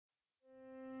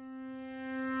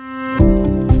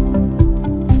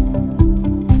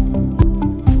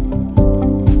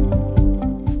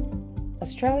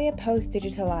Australia Post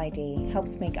DigitaliD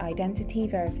helps make identity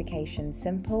verification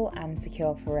simple and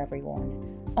secure for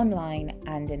everyone, online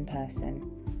and in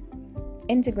person.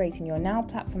 Integrating your Now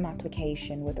Platform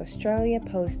application with Australia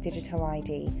Post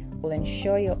DigitaliD will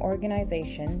ensure your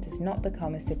organisation does not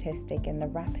become a statistic in the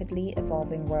rapidly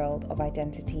evolving world of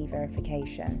identity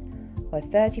verification, where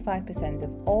 35%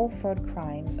 of all fraud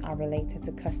crimes are related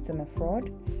to customer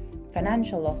fraud.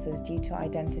 Financial losses due to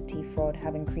identity fraud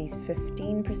have increased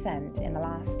 15% in the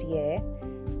last year,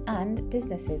 and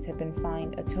businesses have been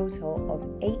fined a total of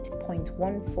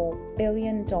 $8.14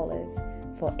 billion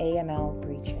for AML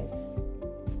breaches.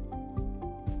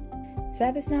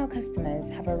 ServiceNow customers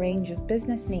have a range of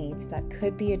business needs that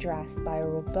could be addressed by a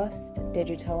robust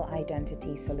digital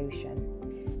identity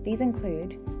solution. These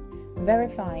include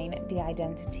verifying the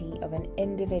identity of an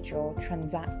individual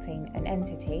transacting an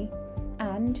entity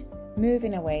and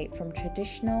moving away from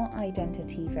traditional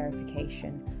identity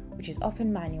verification, which is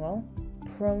often manual,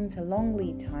 prone to long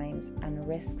lead times, and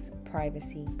risks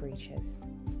privacy breaches.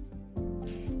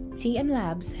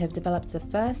 TMLabs have developed the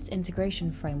first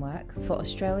integration framework for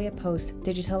Australia Post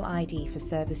DigitaliD for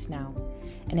ServiceNow,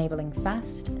 enabling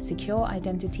fast, secure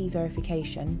identity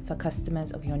verification for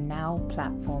customers of your Now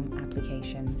Platform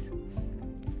applications.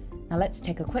 Now let's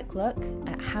take a quick look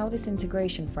at how this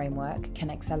integration framework can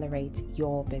accelerate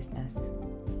your business.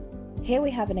 Here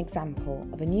we have an example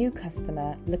of a new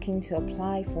customer looking to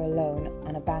apply for a loan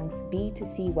on a bank's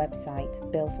B2C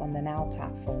website built on the Now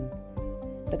platform.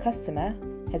 The customer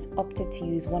has opted to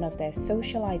use one of their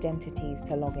social identities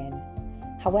to log in.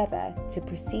 However, to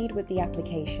proceed with the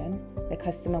application, the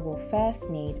customer will first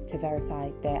need to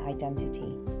verify their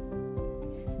identity.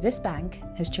 This bank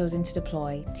has chosen to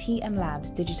deploy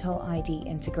TMLabs DigitaliD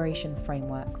integration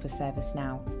framework for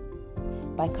ServiceNow.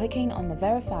 By clicking on the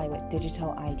Verify with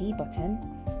Digital ID button,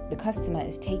 the customer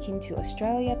is taken to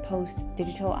Australia Post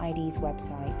DigitaliD's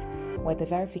website, where the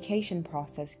verification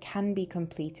process can be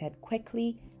completed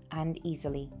quickly and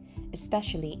easily,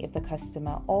 especially if the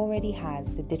customer already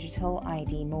has the Digital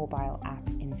ID mobile app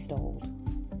installed.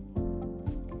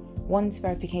 Once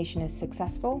verification is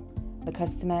successful, the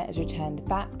customer is returned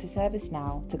back to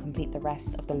ServiceNow to complete the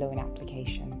rest of the loan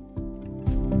application.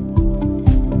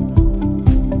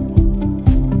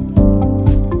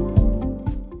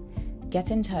 Get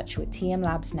in touch with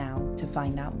TMLabs now to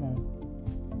find out more.